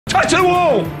Touch the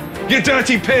wall, you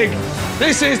dirty pig!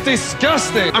 This is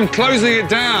disgusting! I'm closing it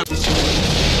down.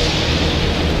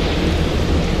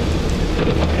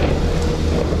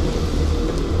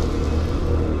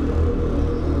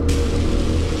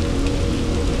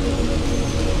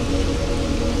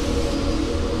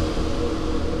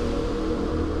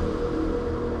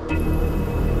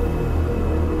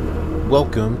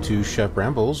 Welcome to Shep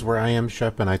Rambles, where I am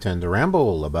Shep and I tend to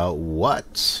ramble about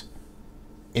what?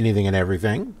 Anything and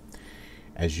everything.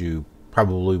 As you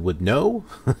probably would know,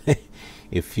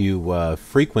 if you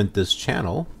frequent this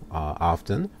channel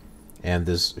often, and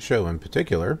this show in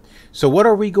particular. So what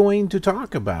are we going to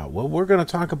talk about? Well, we're going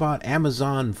to talk about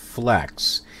Amazon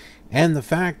Flex, and the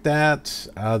fact that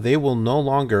they will no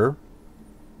longer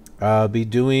be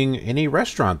doing any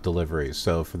restaurant deliveries.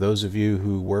 So for those of you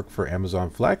who work for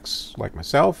Amazon Flex, like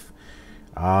myself,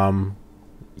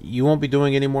 you won't be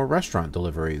doing any more restaurant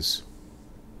deliveries.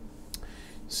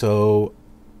 So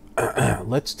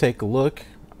let's take a look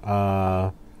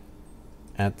at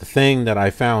the thing that I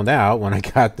found out when I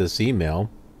got this email.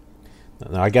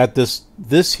 Now, I got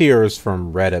this here is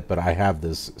from Reddit, but I have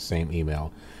this same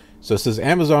email. So it says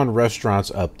Amazon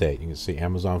Restaurants Update. You can see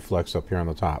Amazon Flex up here on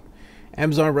the top.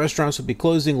 Amazon restaurants will be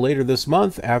closing later this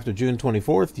month. After June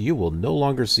 24th, you will no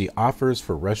longer see offers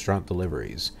for restaurant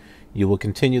deliveries. You will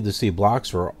continue to see blocks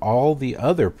for all the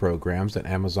other programs that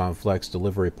Amazon Flex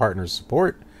delivery partners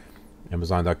support: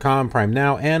 Amazon.com, Prime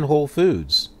Now, and Whole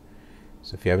Foods.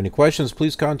 So if you have any questions,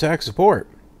 please contact support.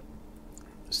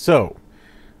 So,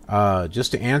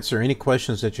 just to answer any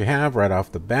questions that you have right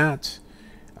off the bat,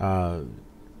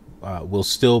 we'll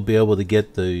still be able to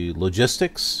get the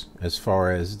logistics as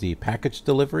far as the package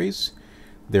deliveries.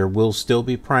 There will still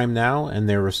be Prime Now, and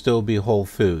there will still be Whole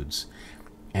Foods.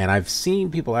 And I've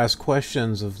seen people ask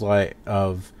questions of well,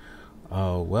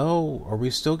 are we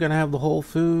still going to have the Whole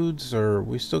Foods, or are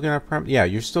we still going to have Prime? Yeah,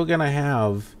 you're still going to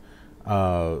have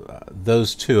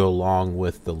those two along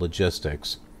with the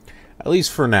logistics, at least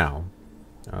for now.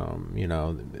 You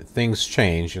know, things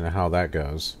change, you know how that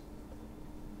goes.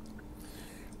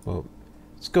 Well,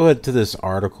 let's go ahead to this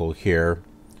article here.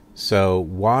 So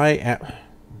why do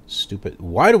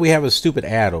we have a stupid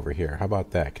ad over here? How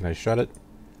about that? Can I shut it?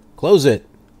 Close it.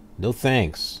 No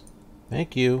thanks.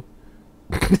 Thank you.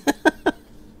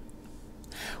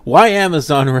 Why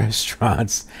Amazon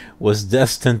Restaurants was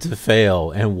destined to fail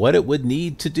and what it would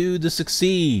need to do to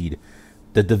succeed.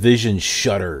 The division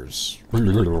shutters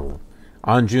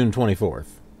on June 24th.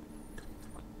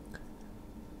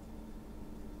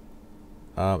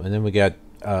 And then we got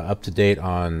up to date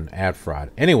on ad fraud.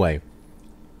 Anyway,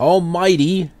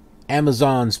 almighty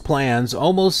Amazon's plans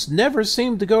almost never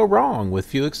seem to go wrong, with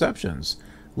few exceptions.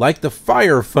 Like the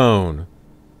Fire Phone.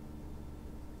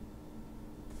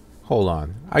 Hold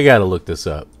on, I gotta look this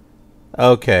up.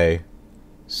 Okay,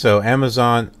 so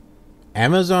Amazon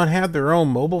had their own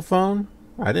mobile phone?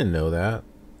 I didn't know that.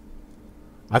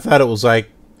 I thought it was like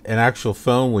an actual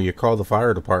phone where you call the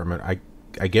fire department.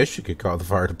 I guess you could call the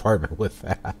fire department with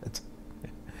that.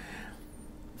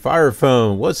 Fire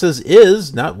Phone, what says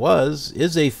is, not was,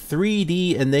 is a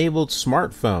 3D enabled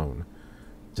smartphone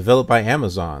developed by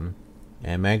Amazon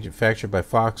and manufactured by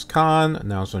Foxconn,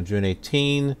 announced on June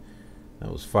 18.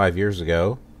 That was 5 years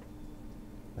ago.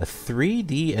 A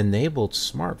 3D enabled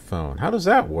smartphone. How does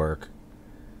that work?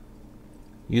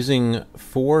 Using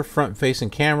 4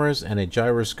 front-facing cameras and a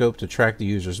gyroscope to track the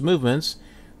user's movements,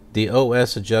 the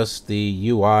OS adjusts the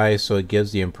UI so it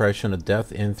gives the impression of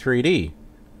death in 3D.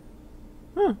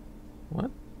 Huh.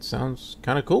 What? Sounds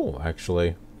kind of cool,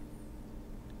 actually.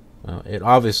 It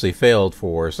obviously failed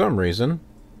for some reason.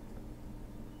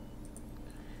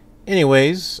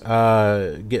 Anyways,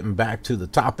 getting back to the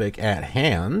topic at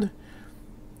hand.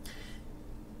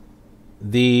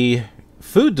 The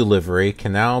food delivery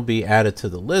can now be added to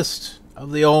the list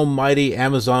of the almighty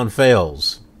Amazon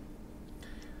fails.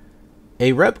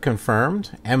 A rep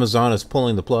confirmed Amazon is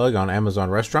pulling the plug on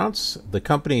Amazon Restaurants, the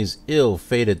company's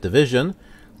ill-fated division,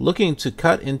 looking to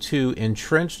cut into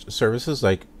entrenched services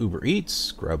like Uber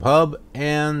Eats, Grubhub,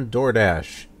 and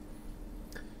DoorDash.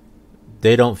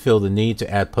 They don't feel the need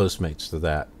to add Postmates to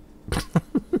that.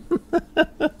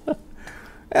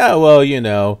 Yeah, well, you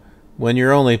know, when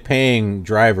you're only paying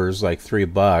drivers like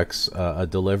 $3 a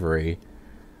delivery,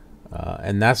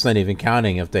 and that's not even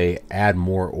counting if they add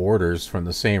more orders from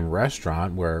the same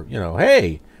restaurant where, you know,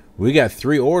 hey, we got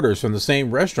 3 orders from the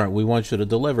same restaurant we want you to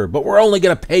deliver, but we're only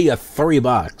going to pay you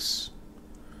 $3.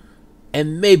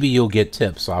 And maybe you'll get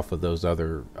tips off of those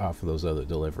other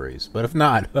deliveries. But if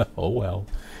not, oh well.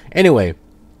 Anyway,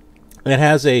 it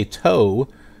has a tow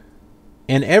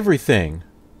in everything.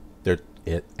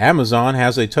 Amazon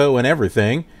has a tow in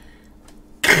everything,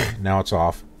 Now it's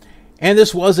off. And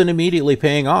this wasn't immediately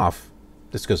paying off.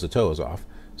 Just because the tow is off.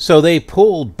 So they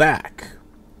pulled back,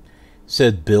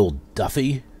 said Bill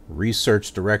Duffy,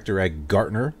 research director at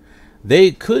Gartner.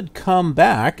 They could come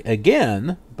back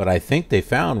again, but I think they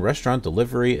found restaurant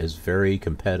delivery is very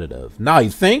competitive. Now,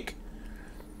 you think?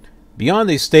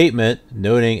 Beyond a statement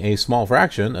noting a small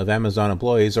fraction of Amazon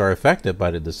employees are affected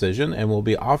by the decision and will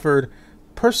be offered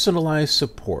personalized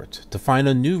support to find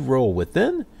a new role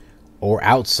within or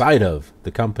outside of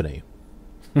the company.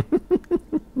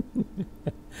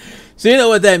 So you know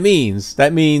what that means?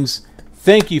 That means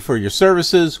thank you for your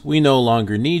services. We no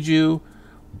longer need you.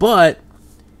 But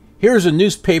here's a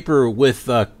newspaper with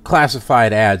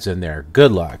classified ads in there.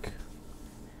 Good luck.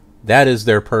 That is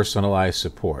their personalized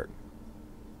support.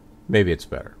 Maybe it's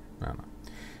better. I don't know.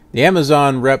 The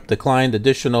Amazon rep declined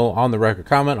additional on-the-record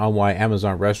comment on why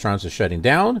Amazon restaurants are shutting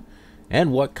down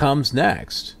and what comes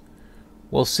next.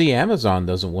 Well, see, Amazon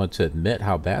doesn't want to admit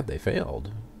how bad they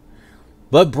failed.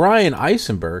 But Brian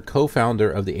Eisenberg,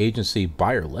 co-founder of the agency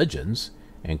Buyer Legends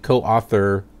and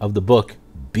co-author of the book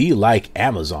Be Like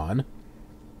Amazon,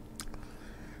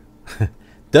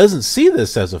 doesn't see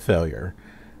this as a failure.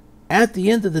 At the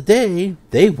end of the day,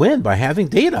 they win by having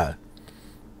data.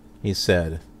 He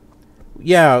said,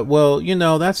 yeah, well, you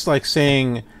know, that's like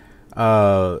saying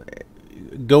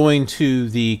going to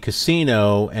the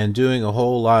casino and doing a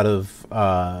whole lot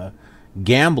of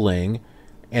gambling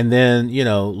and then, you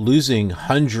know, losing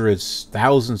hundreds,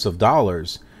 thousands of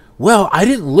dollars. Well, I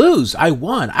didn't lose. I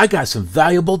won. I got some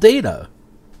valuable data.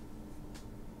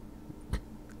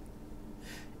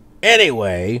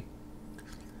 Anyway,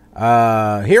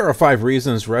 here are 5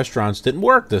 reasons restaurants didn't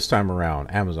work this time around,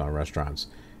 Amazon restaurants,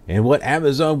 and what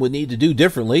Amazon would need to do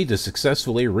differently to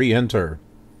successfully re-enter.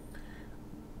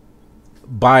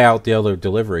 Buy out the other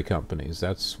delivery companies.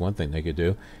 That's one thing they could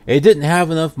do. It didn't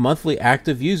have enough monthly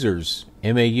active users,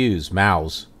 MAUs.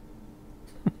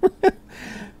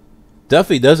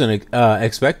 Duffy doesn't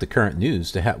expect the current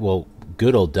news to have, well,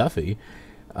 good old Duffy.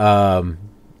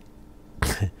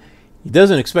 He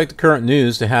doesn't expect the current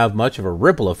news to have much of a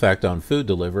ripple effect on food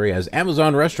delivery, as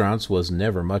Amazon Restaurants was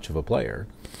never much of a player.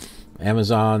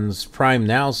 Amazon's Prime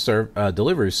Now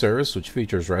delivery service, which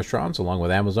features restaurants along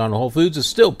with Amazon and Whole Foods, is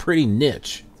still pretty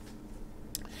niche.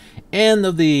 And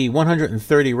of the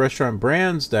 130 restaurant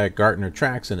brands that Gartner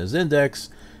tracks in his index,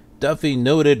 Duffy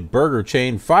noted burger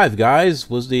chain Five Guys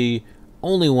was the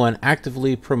only one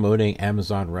actively promoting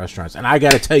Amazon restaurants. And I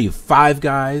got to tell you, Five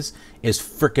Guys is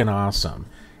freaking awesome.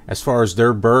 As far as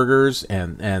their burgers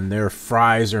and their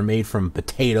fries are made from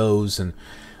potatoes, and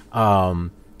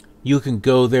you can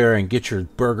go there and get your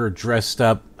burger dressed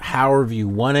up however you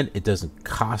want it. It doesn't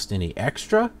cost any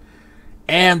extra.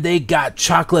 And they got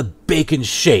chocolate bacon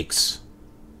shakes.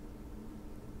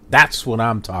 That's what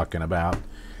I'm talking about.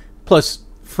 Plus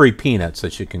free peanuts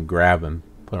that you can grab and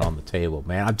put on the table.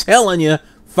 Man, I'm telling you,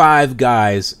 Five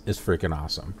Guys is freaking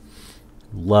awesome.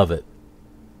 Love it.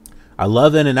 I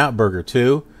love In-N-Out Burger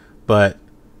too, but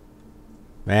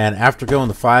man, after going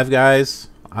to Five Guys,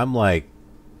 I'm like,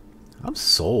 I'm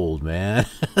sold, man.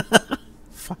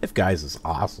 Five Guys is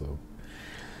awesome.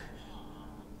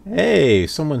 Hey,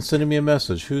 someone's sending me a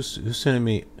message. Who's sending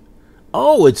me?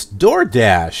 Oh, it's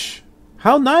DoorDash.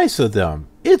 How nice of them.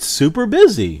 It's super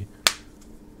busy.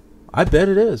 I bet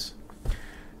it is.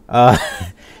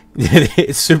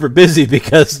 It's super busy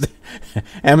because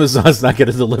Amazon's not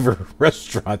going to deliver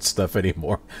restaurant stuff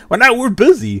anymore. Well, now we're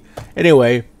busy.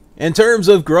 Anyway, in terms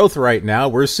of growth right now,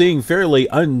 we're seeing fairly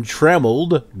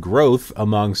untrammeled growth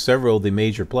among several of the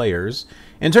major players.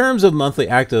 In terms of monthly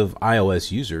active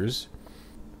iOS users,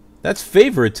 that's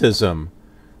favoritism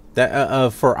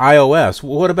that for iOS.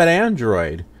 Well, what about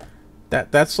Android?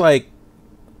 That's like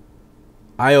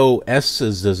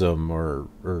iOSism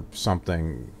or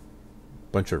something.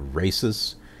 Bunch of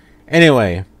racists.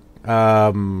 Anyway,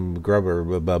 Grubber,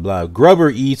 blah, blah, blah. Grubber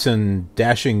Eats and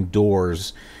Dashing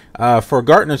Doors. For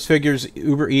Gartner's figures,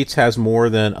 Uber Eats has more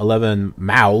than 11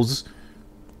 mouths,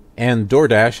 and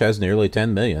DoorDash has nearly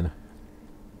 10 million.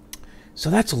 So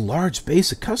that's a large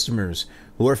base of customers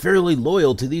who are fairly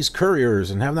loyal to these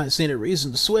couriers and have not seen a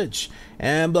reason to switch,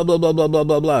 and blah, blah, blah, blah, blah,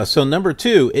 blah, blah. So number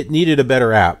 2, it needed a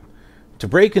better app. To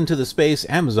break into the space,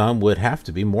 Amazon would have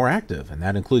to be more active, and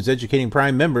that includes educating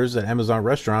Prime members that Amazon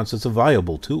Restaurants is a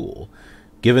viable tool,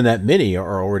 given that many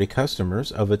are already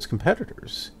customers of its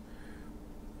competitors.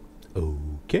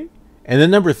 Okay. And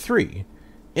then number 3,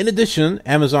 in addition,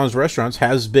 Amazon's Restaurants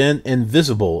has been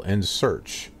invisible in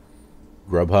search.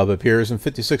 Grubhub appears in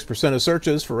 56% of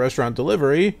searches for restaurant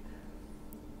delivery.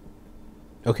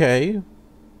 Okay.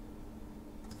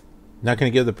 Not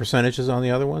going to give the percentages on the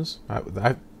other ones?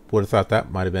 would have thought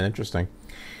that might have been interesting.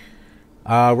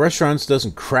 Restaurants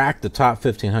doesn't crack the top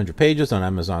 1,500 pages on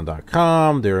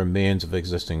Amazon.com. There are millions of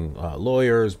existing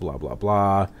lawyers, blah, blah,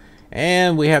 blah.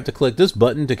 And we have to click this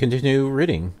button to continue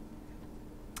reading.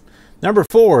 Number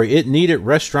 4, it needed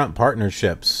restaurant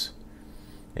partnerships.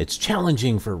 It's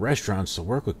challenging for restaurants to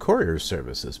work with courier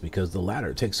services because the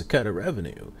latter takes a cut of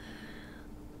revenue.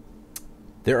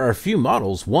 There are a few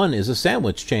models. One is a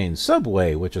sandwich chain,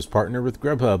 Subway, which is partnered with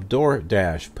Grubhub,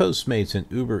 DoorDash, Postmates, and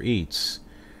Uber Eats.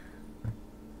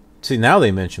 See, now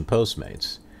they mention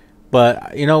Postmates.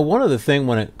 But, you know, one of the things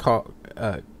when it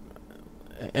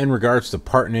in regards to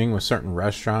partnering with certain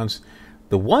restaurants,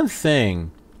 the one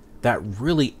thing that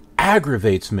really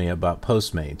aggravates me about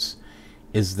Postmates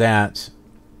is that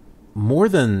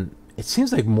it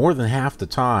seems like more than half the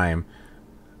time,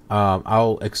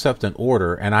 I'll accept an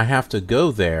order and I have to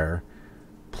go there,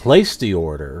 place the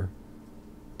order,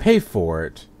 pay for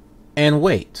it, and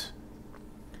wait.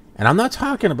 And I'm not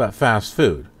talking about fast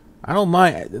food. I don't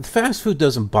mind. Fast food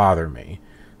doesn't bother me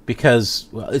because,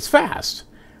 well, it's fast.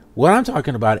 What I'm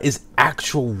talking about is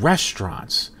actual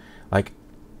restaurants. Like,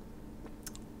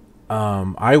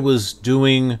 I was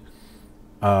doing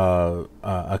a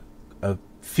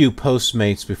few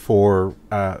Postmates before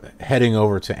heading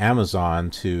over to Amazon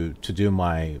to do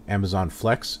my Amazon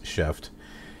Flex shift,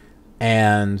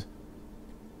 and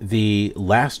the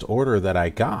last order that I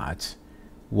got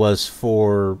was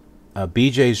for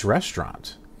BJ's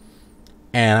restaurant.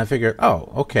 And I figured, oh,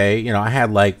 okay, you know, I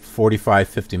had like 45,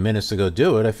 50 minutes to go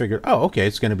do it. I figured, oh, okay,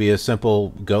 it's going to be a simple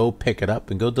go pick it up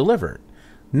and go deliver it.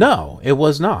 No, it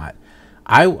was not.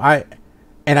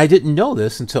 And I didn't know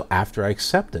this until after I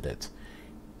accepted it.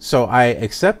 So I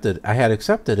had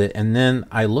accepted it, and then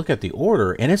I look at the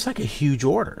order, and it's like a huge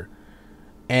order.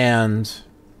 And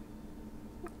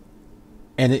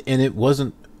it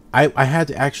wasn't, I had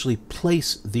to actually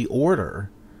place the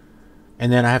order.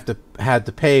 And then I had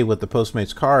to pay with the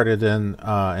Postmates card, and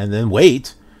then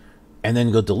wait, and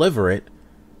then go deliver it.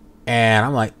 And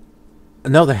I'm like,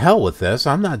 no, the hell with this.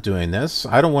 I'm not doing this.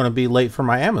 I don't want to be late for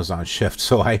my Amazon shift.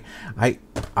 So I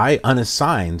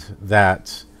unassigned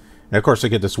that. And of course I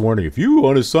get this warning: if you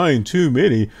unassign too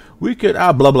many, we could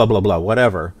blah blah blah blah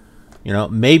whatever. You know,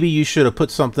 maybe you should have put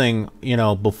something, you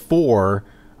know, before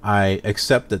I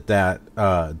accepted that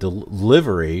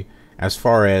delivery. As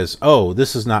far as, oh,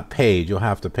 this is not paid, you'll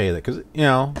have to pay that. Because, you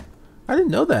know, I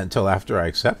didn't know that until after I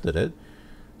accepted it.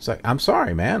 It's like, I'm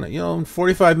sorry, man. You know, in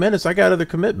 45 minutes, I got other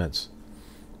commitments.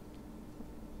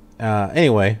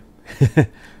 Anyway,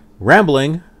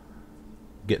 rambling.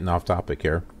 Getting off topic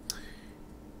here.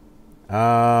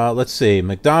 Let's see.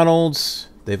 McDonald's,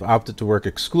 they've opted to work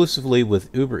exclusively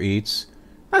with Uber Eats.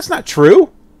 That's not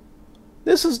true.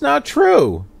 This is not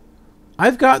true.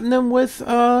 I've gotten them with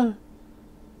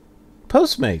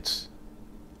Postmates.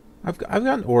 I've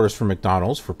gotten orders from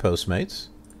McDonald's for Postmates.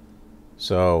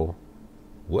 So,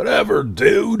 whatever,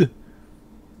 dude.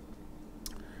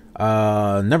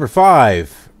 Number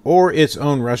 5, or its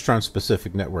own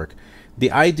restaurant-specific network.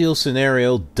 The ideal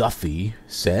scenario, Duffy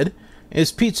said,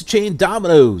 is pizza chain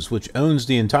Domino's, which owns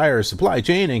the entire supply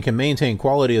chain and can maintain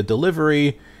quality of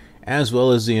delivery as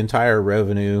well as the entire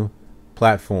revenue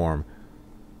platform.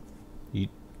 You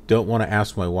don't want to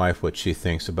ask my wife what she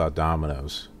thinks about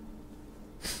Domino's.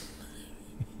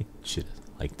 She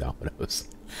doesn't like Domino's.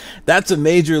 That's a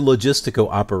major logistical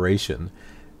operation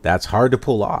that's hard to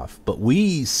pull off, but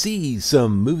we see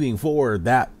some moving forward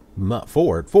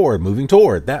moving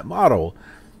toward that model.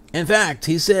 In fact,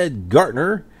 he said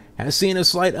Gartner has seen a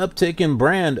slight uptick in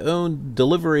brand-owned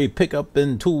delivery pickup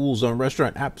and tools on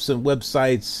restaurant apps and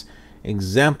websites.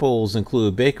 Examples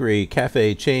include bakery,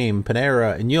 cafe chain,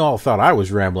 Panera, and you all thought I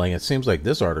was rambling. It seems like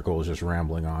this article is just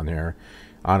rambling on here.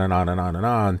 On and on and on and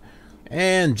on.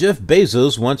 And Jeff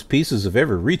Bezos wants pieces of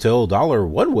every retail dollar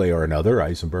one way or another,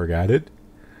 Eisenberg added.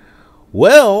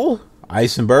 Well,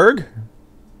 Eisenberg,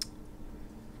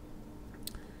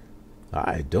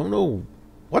 I don't know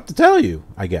what to tell you,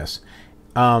 I guess.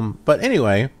 But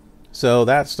anyway, so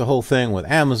that's the whole thing with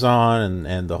Amazon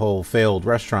and the whole failed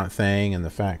restaurant thing and the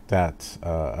fact that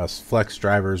us flex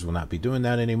drivers will not be doing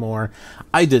that anymore.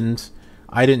 I didn't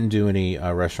do any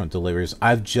restaurant deliveries.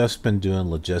 I've just been doing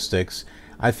logistics.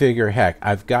 I figure, heck,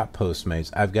 I've got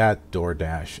Postmates, I've got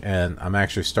DoorDash, and I'm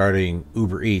actually starting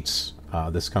Uber Eats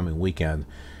this coming weekend.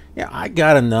 Yeah, I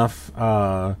got enough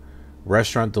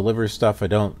restaurant delivery stuff. I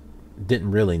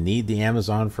didn't really need the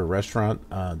Amazon for restaurant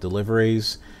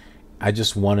deliveries. I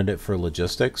just wanted it for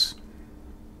logistics.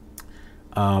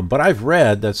 But I've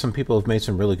read that some people have made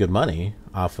some really good money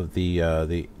off of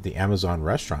the Amazon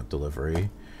restaurant delivery.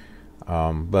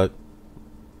 But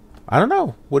I don't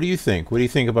know. What do you think? What do you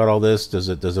think about all this? Does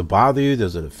it bother you?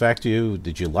 Does it affect you?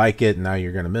 Did you like it? Now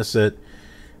you're going to miss it.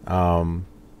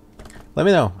 Let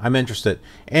me know. I'm interested.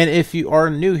 And if you are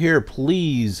new here,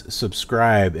 please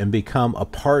subscribe and become a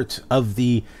part of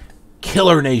the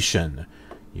Killer Nation.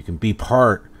 You can be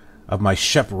part of my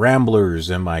Shep Ramblers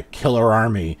and my Killer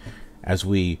Army as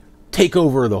we take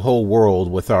over the whole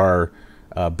world with our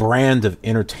brand of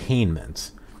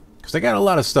entertainment. Because I got a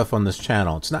lot of stuff on this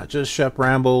channel. It's not just Shep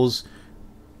Rambles.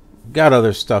 Got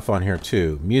other stuff on here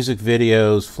too. Music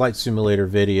videos, flight simulator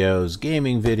videos,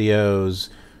 gaming videos,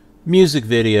 music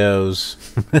videos,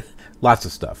 lots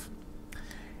of stuff.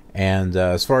 And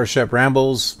as far as Shep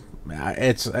Rambles,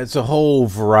 it's a whole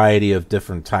variety of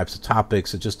different types of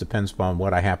topics. It just depends upon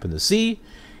what I happen to see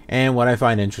and what I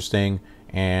find interesting,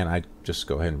 and I just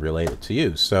go ahead and relate it to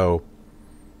you. So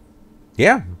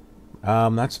yeah,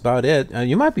 that's about it.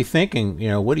 You might be thinking, you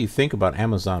know, what do you think about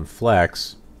Amazon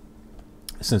Flex?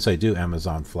 Since I do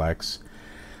Amazon Flex,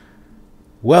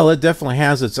 well, it definitely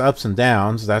has its ups and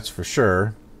downs, that's for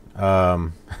sure.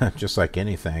 Just like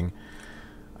anything.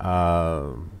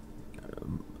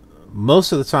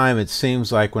 Most of the time it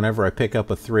seems like whenever I pick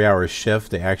up a 3-hour shift,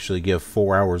 they actually give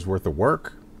 4 hours worth of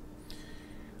work.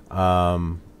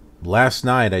 Last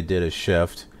night I did a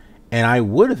shift and I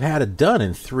would have had it done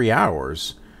in 3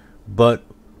 hours, but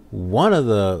one of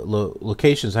the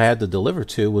locations I had to deliver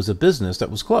to was a business that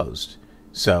was closed.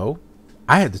 So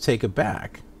I had to take it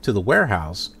back to the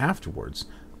warehouse afterwards.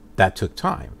 That took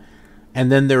time.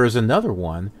 And then there was another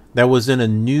one that was in a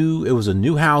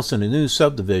new house in a new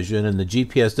subdivision, and the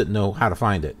GPS didn't know how to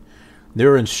find it. There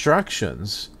were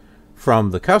instructions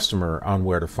from the customer on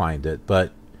where to find it,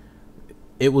 but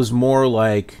it was more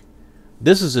like,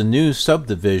 this is a new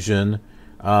subdivision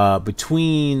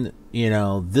between, you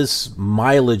know, this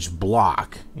mileage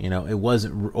block. You know, it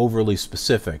wasn't overly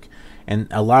specific. And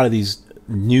a lot of these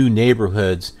new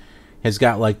neighborhoods has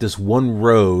got like this one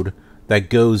road that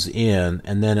goes in,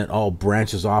 and then it all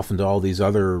branches off into all these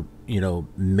other, you know,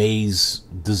 maze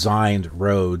designed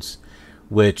roads,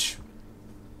 which,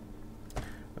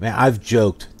 man, I've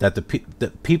joked that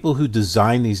the people who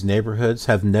design these neighborhoods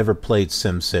have never played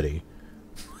SimCity.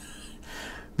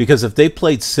 Because if they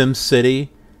played SimCity,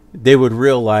 they would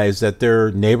realize that their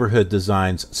neighborhood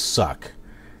designs suck,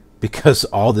 because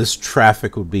all this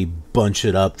traffic would be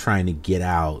bunching up trying to get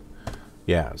out.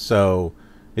 Yeah, so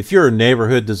if you're a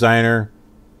neighborhood designer,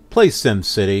 play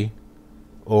SimCity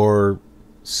or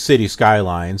City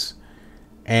Skylines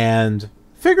and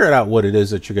figure out what it is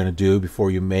that you're going to do before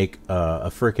you make a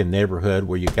freaking neighborhood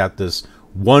where you got this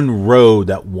one road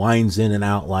that winds in and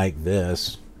out like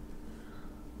this.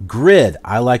 Grid.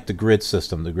 I like the grid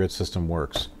system. The grid system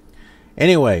works.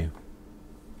 Anyway,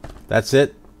 that's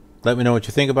it. Let me know what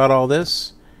you think about all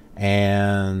this,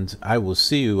 and I will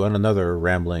see you on another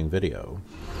rambling video.